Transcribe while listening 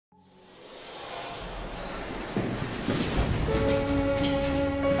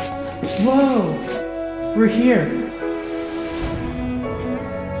Whoa, we're here.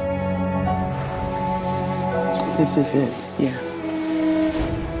 This is it, yeah.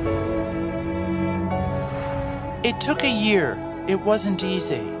 It took a year. It wasn't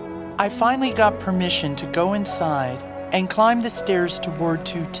easy. I finally got permission to go inside and climb the stairs to Ward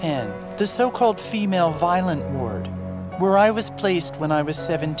 210, the so-called female violent ward, where I was placed when I was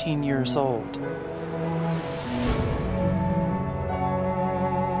 17 years old.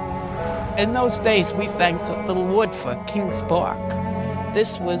 In those days, we thanked Little Wood for Kings Park.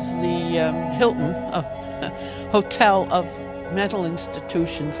 This was the Hilton Hotel of mental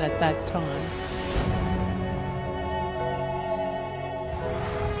institutions at that time.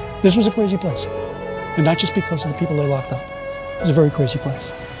 This was a crazy place, and not just because of the people they locked up. It was a very crazy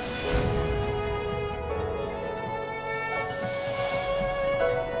place.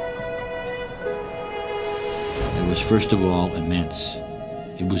 It was, first of all, immense.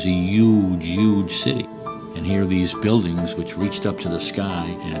 It was a huge, huge city. And here are these buildings which reached up to the sky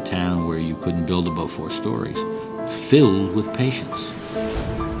in a town where you couldn't build above 4 stories, filled with patients.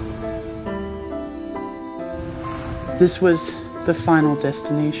 This was the final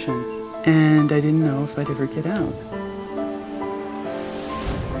destination, and I didn't know if I'd ever get out.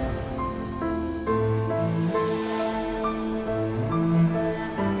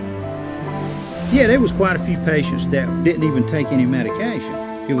 Yeah, there was quite a few patients that didn't even take any medication.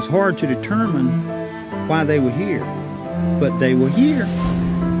 It was hard to determine why they were here, but they were here.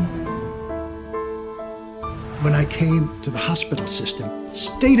 When I came to the hospital system,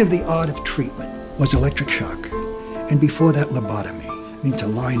 state-of-the-art of treatment was electric shock. And before that, lobotomy. I mean, to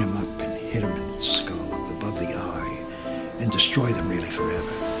line them up and hit them in the skull up above the eye and destroy them really forever.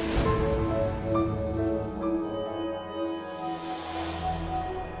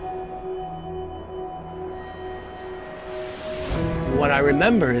 What I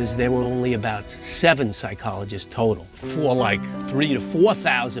remember is there were only about 7 psychologists total for like 3,000 to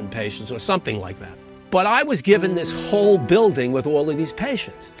 4,000 patients or something like that. But I was given this whole building with all of these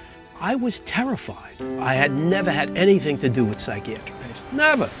patients. I was terrified. I had never had anything to do with psychiatric patients.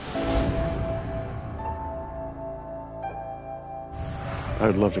 Never. I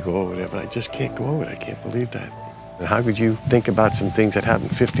would love to go over there, but I just can't go over there. I can't believe that. And how could you think about some things that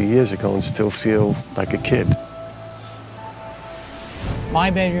happened 50 years ago and still feel like a kid? My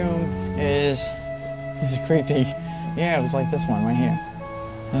bedroom is creepy. Yeah, it was like this one right here.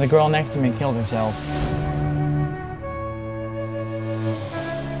 And the girl next to me killed herself.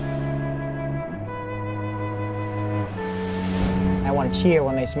 I want to cheer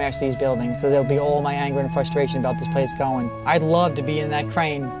when they smash these buildings, so there'll be all my anger and frustration about this place going. I'd love to be in that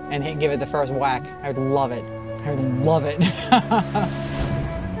crane and give it the first whack. I would love it. I would love it.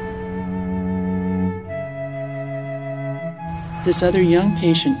 This other young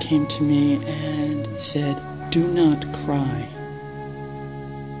patient came to me and said, "Do not cry.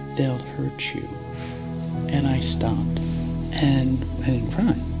 They'll hurt you." And I stopped, and I didn't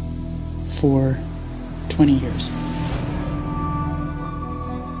cry for 20 years.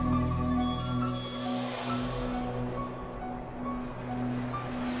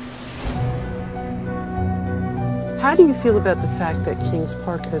 How do you feel about the fact that Kings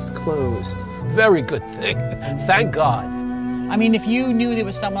Park has closed? Very good thing. Thank God. I mean, if you knew there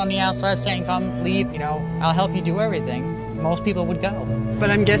was someone on the outside saying, come, leave, you know, I'll help you do everything, most people would go. But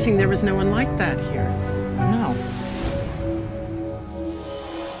I'm guessing there was no one like that here. No.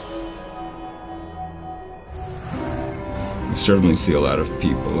 We certainly see a lot of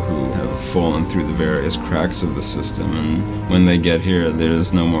people who have fallen through the various cracks of the system, and when they get here,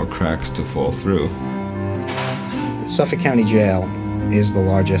 there's no more cracks to fall through. Suffolk County Jail is the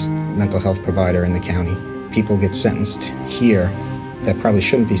largest mental health provider in the county. People get sentenced here that probably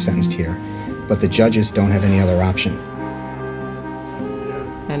shouldn't be sentenced here, but the judges don't have any other option.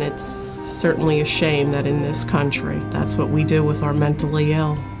 And it's certainly a shame that in this country, that's what we do with our mentally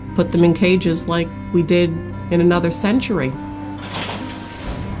ill. Put them in cages like we did in another century.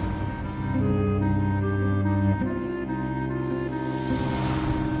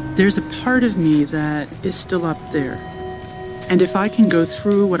 There's a part of me that is still up there. And if I can go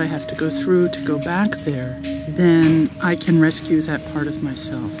through what I have to go through to go back there, then I can rescue that part of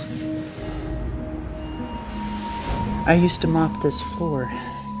myself. I used to mop this floor.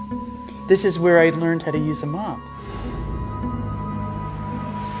 This is where I learned how to use a mop.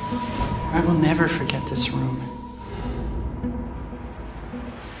 I will never forget this room.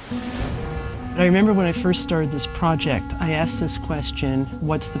 I remember when I first started this project, I asked this question,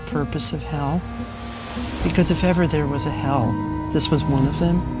 what's the purpose of hell? Because if ever there was a hell, this was one of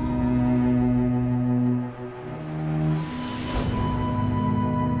them.